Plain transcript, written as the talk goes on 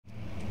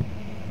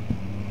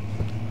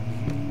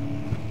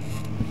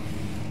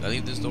Did I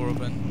leave this door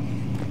open?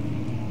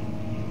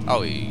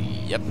 Oh,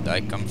 yep, I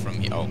come from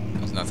here. Oh,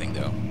 there's nothing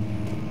though.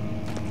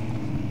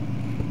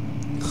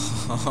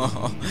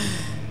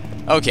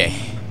 Okay.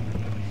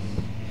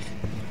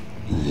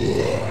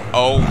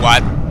 Oh,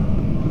 what?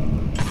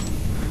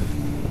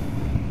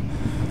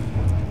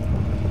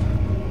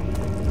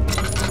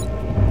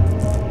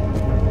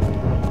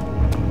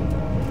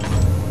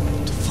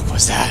 What the fuck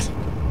was that?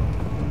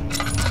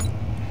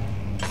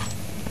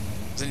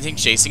 Was anything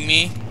chasing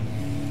me?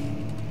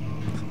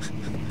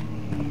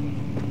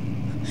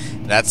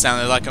 That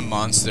sounded like a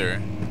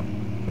monster.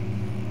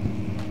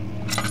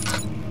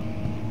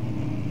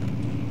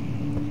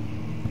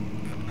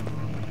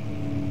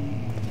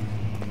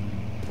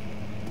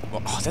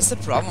 Well, oh, that's the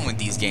problem with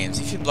these games.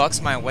 If he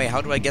blocks my way, how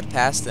do I get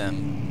past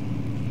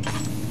him?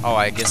 Oh,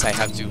 I guess I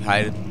have to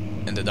hide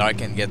in the dark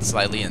and get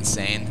slightly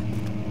insane.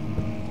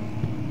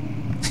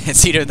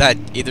 It's either that,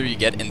 either you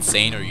get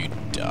insane or you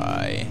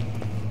die.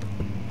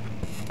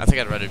 I think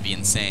I'd rather be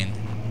insane.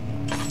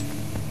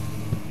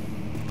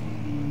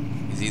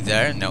 Is he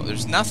there? No,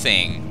 there's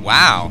nothing.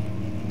 Wow.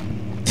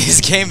 This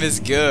game is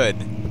good.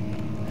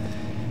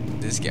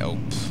 This game. Oh.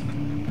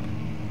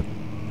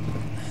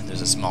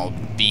 There's a small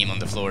beam on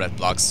the floor that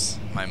blocks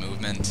my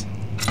movement.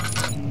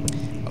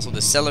 Also,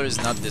 the cellar is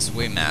not this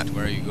way, Matt.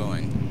 Where are you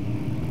going?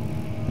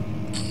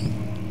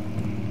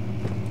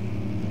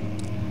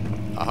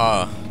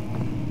 Aha.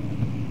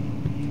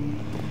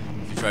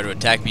 If you try to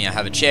attack me, I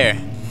have a chair.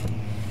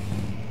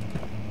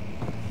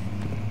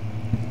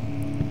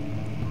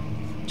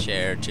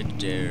 Chair.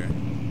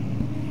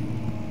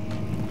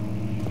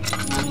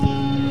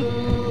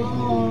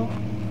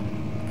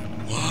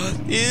 What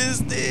is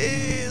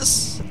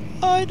this?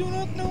 I do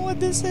not know what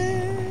this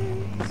is.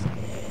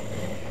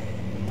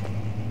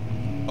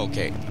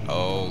 Okay.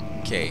 Oh,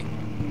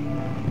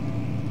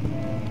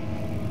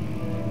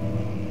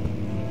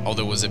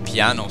 there was a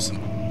piano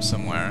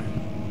somewhere.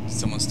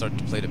 Someone started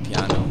to play the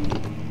piano.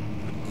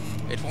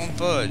 It won't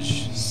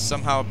budge.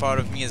 Somehow a part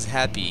of me is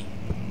happy.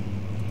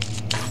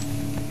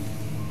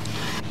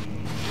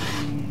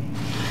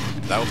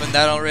 Did I open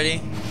that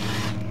already?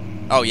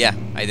 Oh yeah,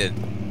 I did.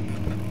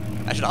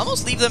 I should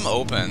almost leave them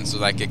open, so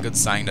like a good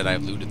sign that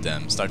I've looted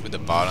them. Start with the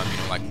bottom, you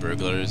know, like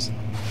burglars.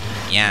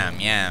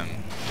 Yam. Yeah,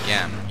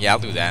 I'll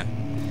do that.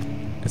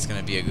 That's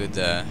gonna be a good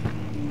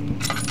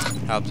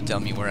help to tell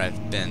me where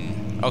I've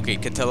been. Okay,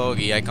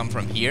 Catalogi, I come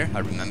from here, I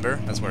remember.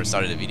 That's where I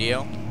started the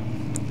video.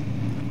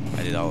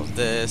 I did all of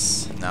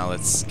this. Now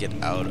let's get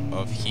out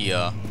of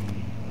here.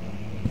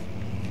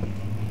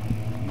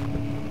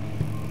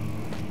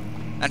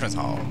 Entrance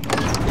hall.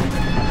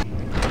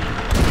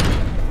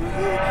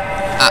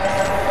 Ah.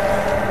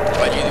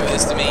 Why'd you do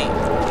this to me?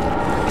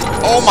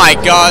 Oh my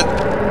god!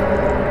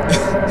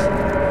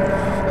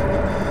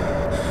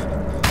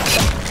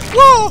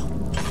 Whoa!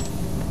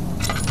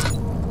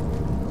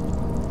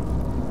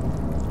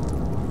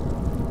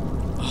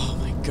 Oh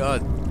my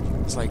god.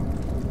 It's like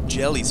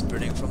jelly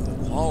spurting from the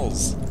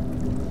walls.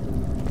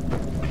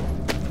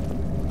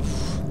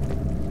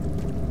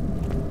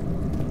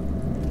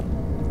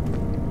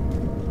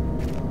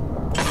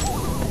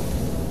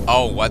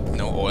 Oh, what?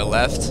 No oil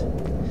left?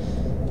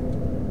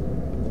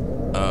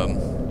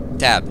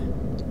 Tab.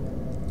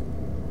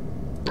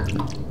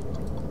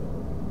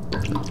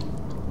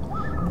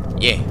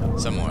 Yeah,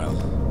 some oil.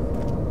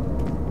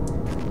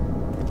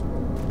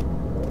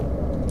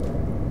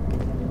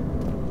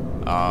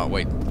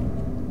 Wait.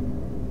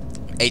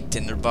 8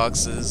 tinder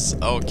boxes.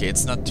 Okay,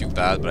 it's not too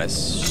bad, but I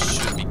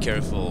should be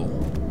careful.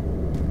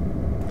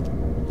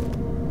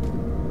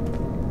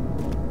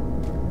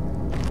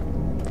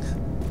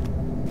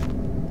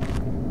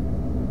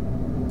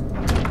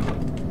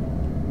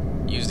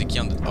 Use the key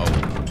on the... Oh.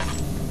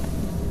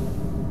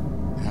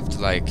 I have to,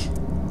 like...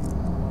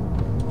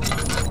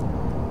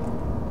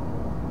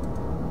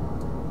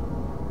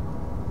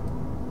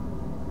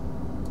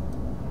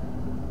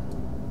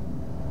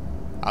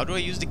 How do I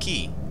use the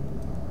key?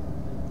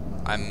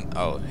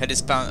 Oh, head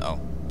is pound... Oh,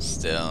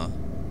 still...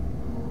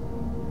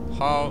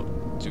 How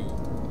do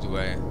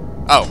I...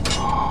 Oh!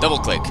 Double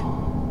click.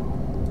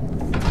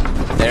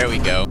 There we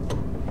go.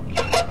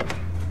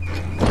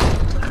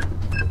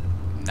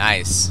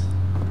 Nice.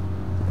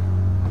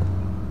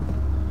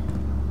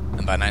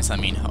 And by nice I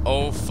mean,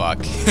 oh fuck.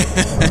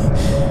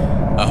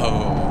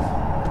 Oh.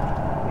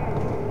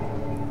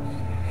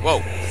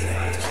 Whoa.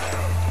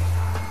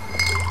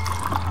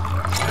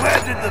 Where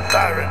did the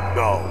Baron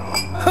go?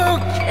 Who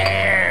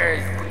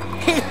cares?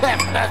 He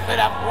left us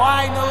enough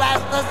wine to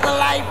last us a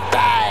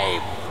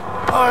lifetime.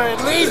 Or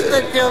at least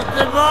until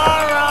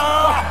tomorrow.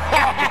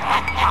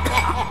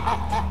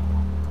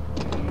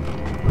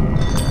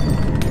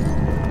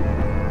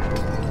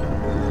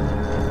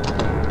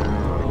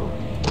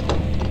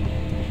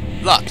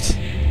 Locked.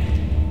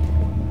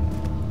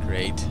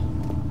 Great.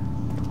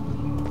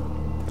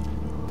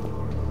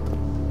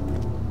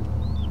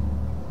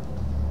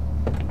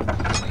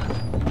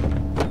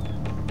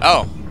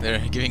 Oh, they're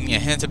giving me a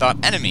hint about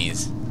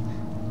enemies.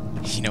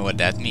 You know what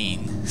that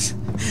means.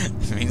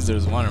 It means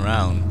there's one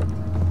around.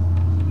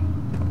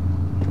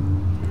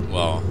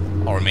 Well,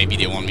 or maybe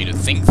they want me to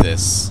think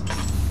this.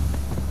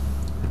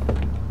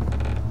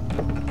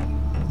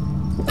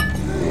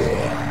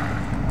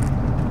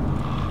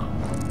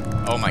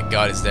 Oh my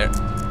god, is there...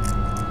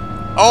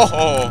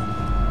 Oh!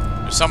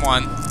 There's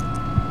someone.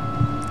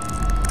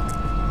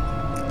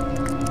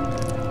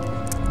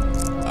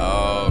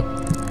 Oh,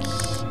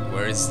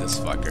 where is this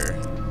fucker?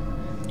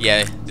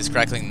 Yeah, this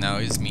crackling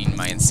noise means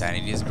my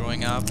insanity is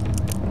growing up.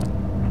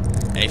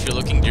 And if you're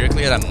looking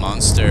directly at a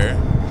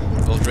monster,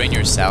 it will drain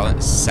your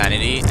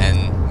sanity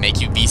and make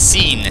you be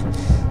seen.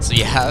 So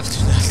you have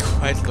to not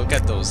quite look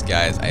at those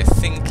guys. I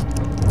think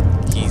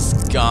he's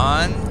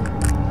gone.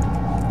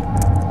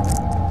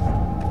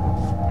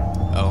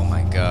 Oh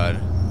my god.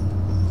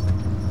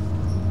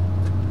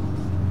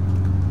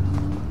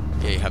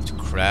 Yeah, you have to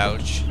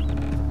crouch.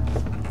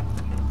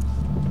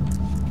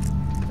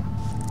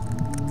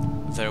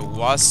 There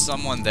was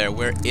someone there.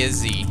 Where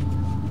is he?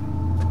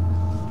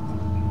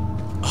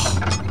 Oh.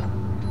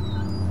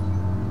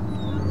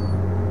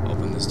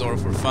 Open this door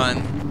for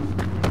fun.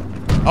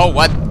 Oh,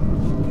 what?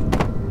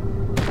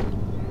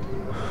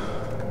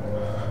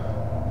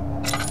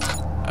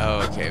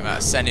 Oh, okay, my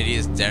sanity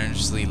is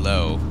dangerously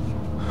low.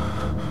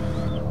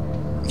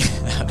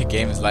 The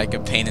game is like a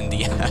pain in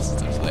the ass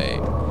to play.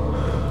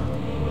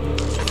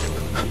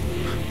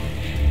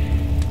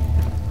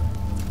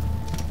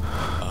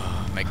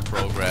 Make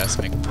progress,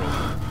 make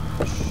progress.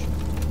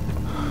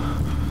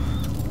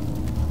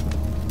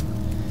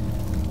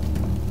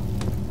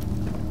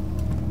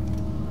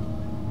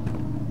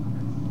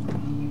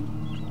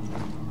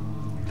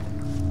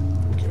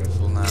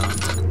 Careful now.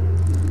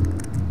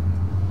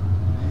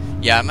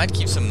 Yeah, I might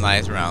keep some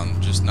light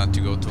around, just not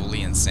to go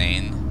totally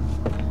insane.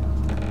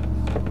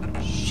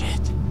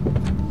 Shit.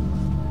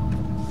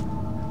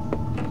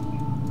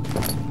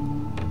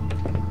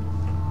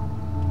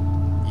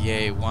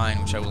 Yay, wine,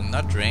 which I will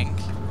not drink.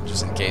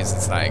 Just in case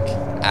it's like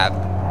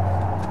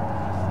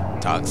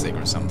toxic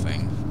or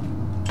something.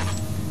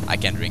 I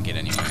can't drink it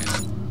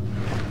anyways.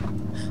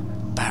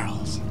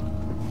 Barrels.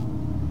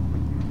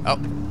 Oh.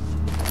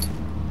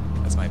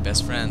 That's my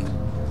best friend.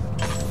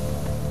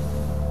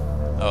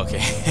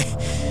 Okay.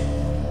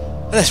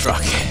 Let's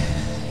rock.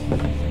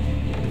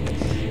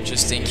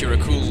 Just think you're a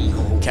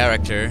cool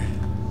character.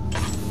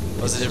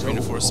 Positive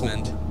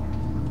reinforcement.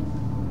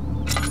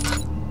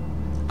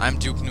 I'm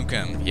Duke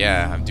Nukem.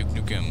 Yeah, I'm Duke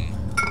Nukem.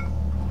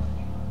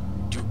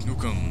 Duke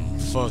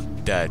Nukem. Fuck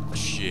that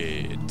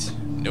shit.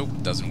 Nope,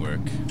 doesn't work.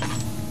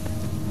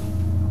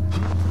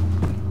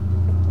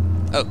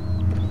 Oh.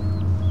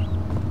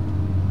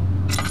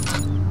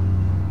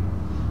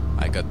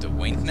 I got the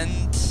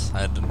ointment.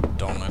 I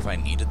don't know if I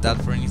needed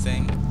that for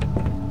anything.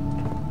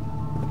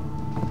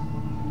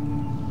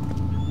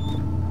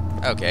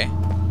 Okay.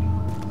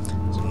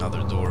 There's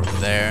another door over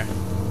there.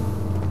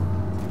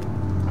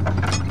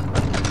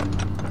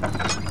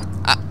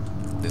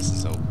 This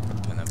is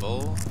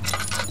openable.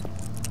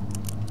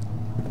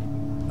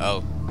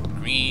 Oh,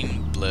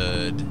 green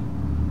blood.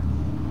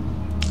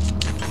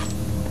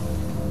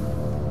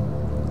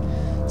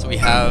 So we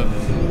have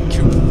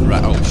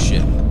oh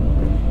shit.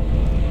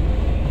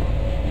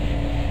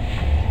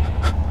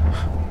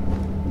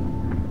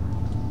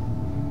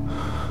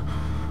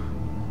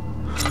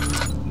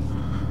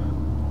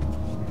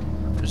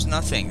 There's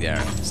nothing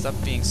there. Stop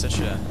being such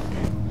a...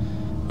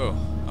 Oh,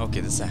 okay,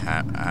 this is a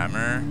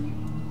hammer.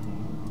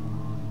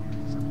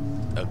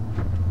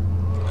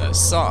 A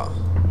saw.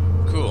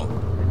 Cool.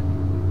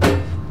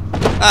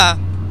 Ah!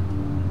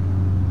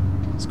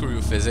 Screw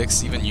you,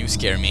 physics. Even you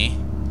scare me.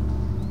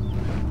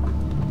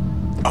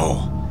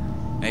 Oh!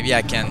 Maybe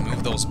I can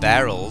move those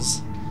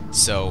barrels,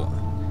 so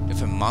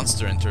if a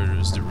monster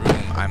enters the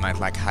room, I might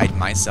like hide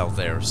myself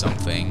there or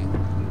something.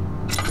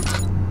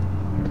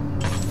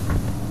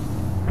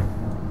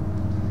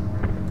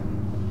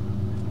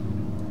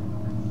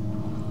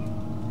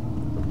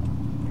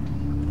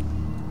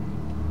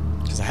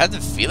 I had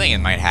the feeling it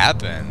might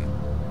happen.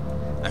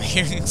 I'm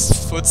hearing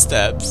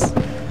footsteps.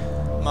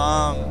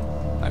 Mom,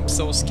 I'm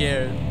so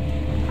scared.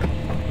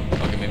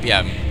 Okay, maybe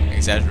I'm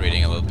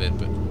exaggerating a little bit,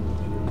 but...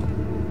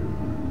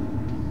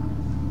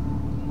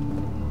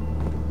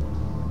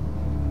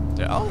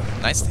 They're all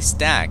nicely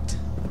stacked.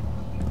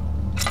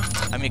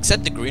 I mean,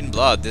 except the green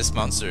blood, this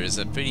monster is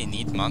a pretty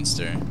neat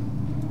monster.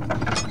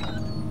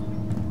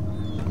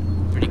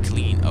 Pretty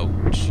clean. Oh,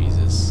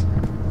 Jesus.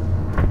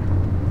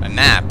 A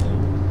map.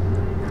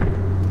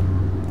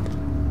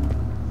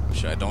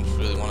 I don't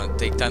really want to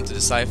take time to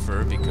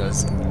decipher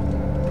because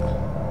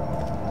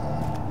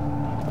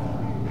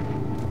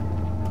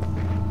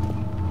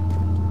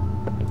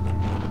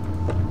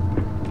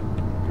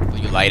will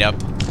you light up?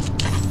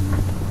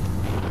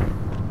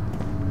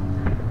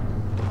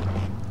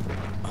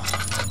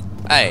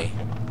 Hey,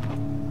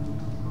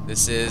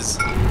 this is...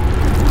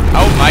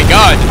 Oh my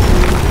god!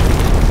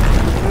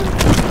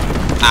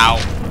 Ow.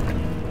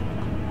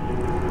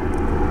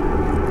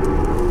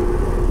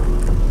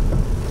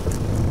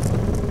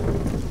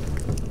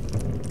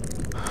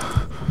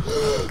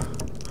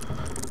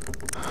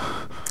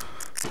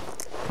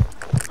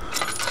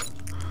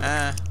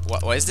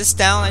 Why is this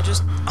down? I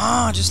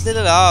just lit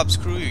it up.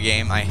 Screw you,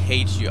 game. I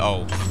hate you.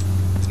 Oh,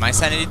 is my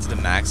sanity to the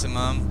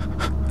maximum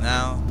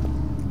now?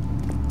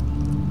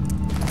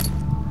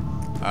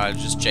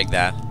 Just check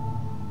that.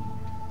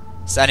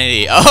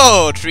 Sanity.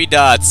 Oh, 3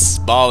 dots.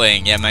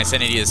 Balling. Yeah, my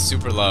sanity is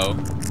super low.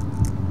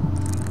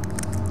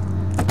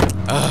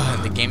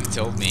 The game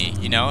told me,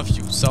 you know, if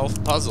you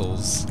solve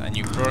puzzles and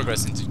you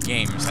progress into the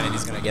game, your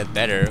sanity's gonna get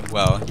better.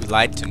 Well, you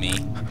lied to me.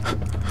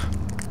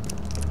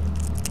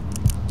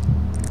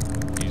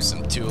 Use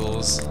some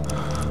tools.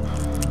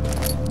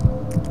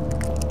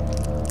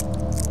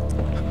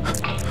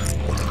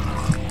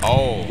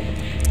 Oh,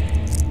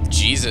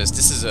 Jesus,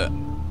 this is a...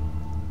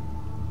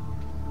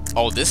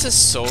 Oh, this is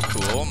so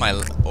cool. My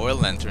oil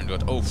lantern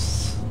got... Oh.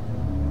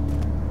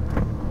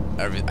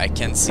 I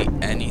can't see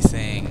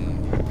anything.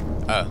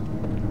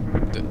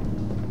 Do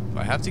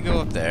I have to go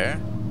up there?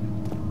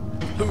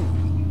 Ooh.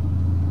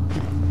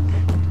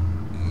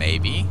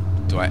 Maybe.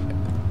 Do I...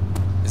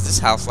 Is this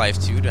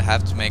Half-Life 2? Do I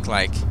have to make,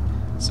 like,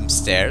 some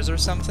stairs or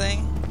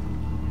something?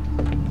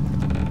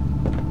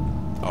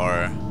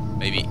 Or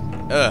maybe...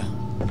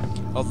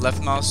 Hold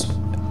left mouse.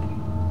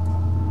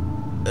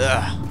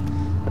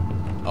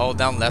 Hold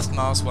down left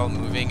mouse while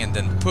moving and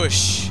then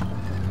push.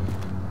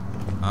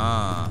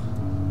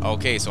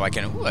 Okay, so I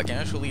can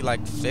actually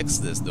like fix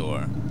this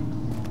door.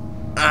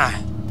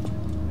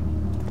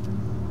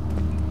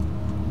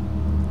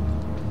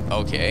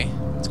 Okay,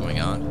 what's going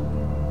on?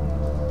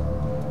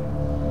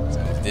 Let's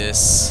move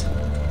this.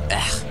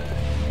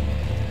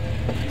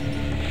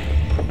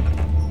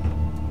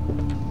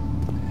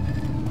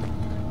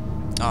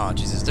 Oh,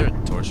 Jesus, is there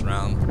a torch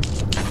around?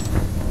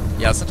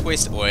 Yeah, let's not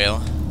waste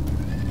oil.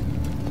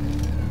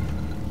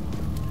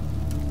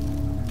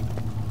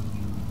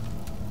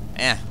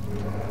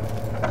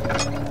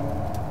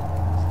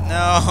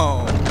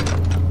 No!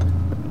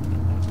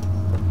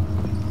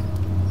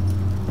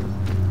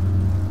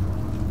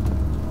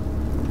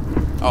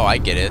 Oh, I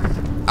get it.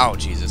 Oh,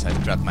 Jesus, I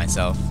trapped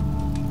myself.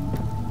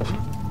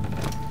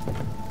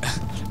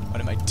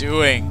 What am I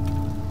doing?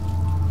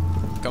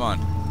 Come on,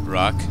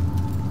 rock.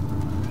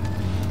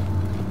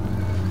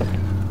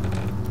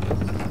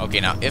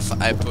 Okay, now if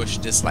I push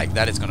this like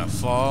that, it's gonna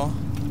fall.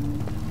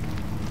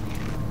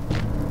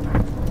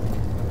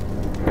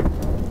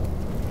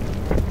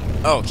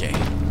 Okay.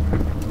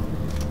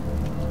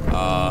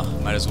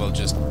 Might as well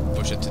just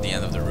push it to the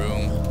end of the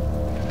room.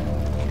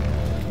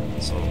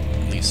 So,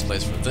 leave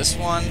space for this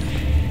one.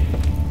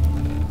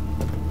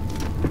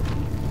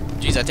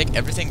 Jeez, I take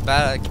everything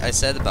back I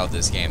said about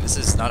this game. This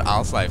is not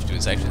Half-Life 2.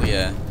 It's actually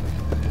a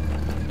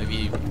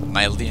maybe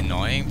mildly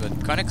annoying,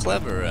 but kind of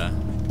clever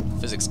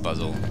physics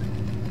puzzle.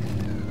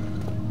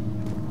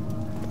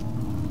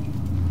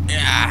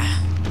 Yeah.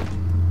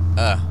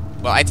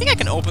 Well, I think I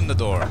can open the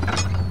door.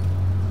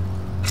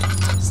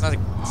 It's not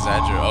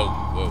exaggerate. Oh,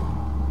 whoa.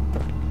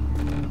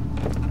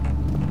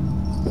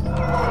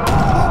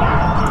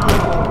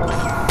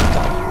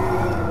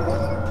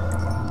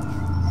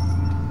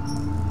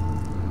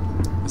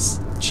 This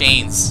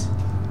chains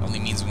only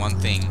means one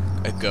thing: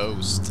 a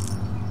ghost.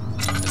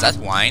 Is that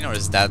wine or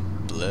is that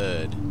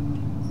blood?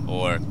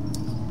 Or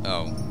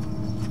oh.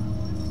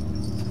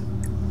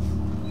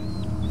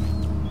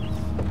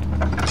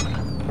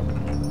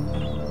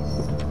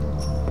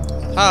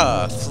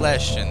 Ah,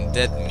 flesh and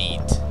dead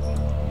meat.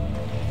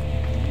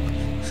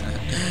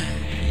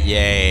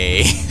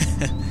 Yay.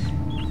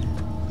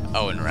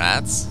 Oh, and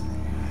rats?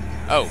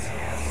 Oh.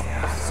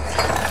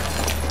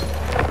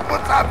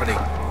 What's happening?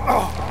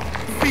 Oh,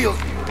 it feels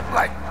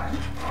like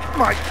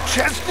my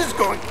chest is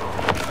going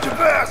to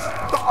burst.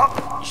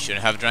 You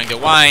shouldn't have drank the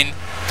wine.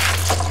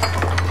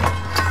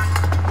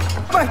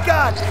 My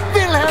God!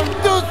 Wilhelm,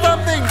 do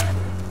something!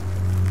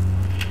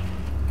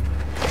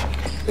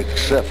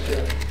 Accept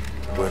it.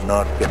 We're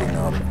not getting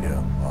up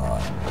here.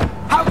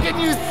 How can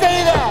you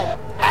say that?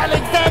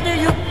 Alexander,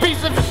 you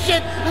piece of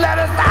shit! Let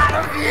us out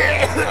of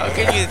here! How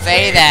can you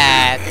say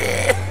that?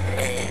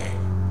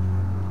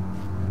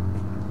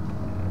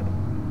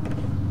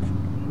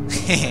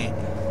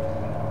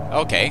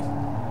 Okay.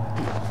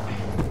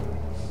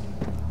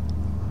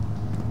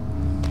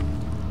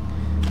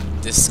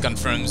 This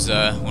confirms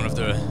one of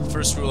the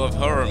first rule of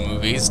horror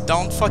movies: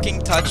 don't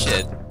fucking touch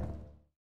it.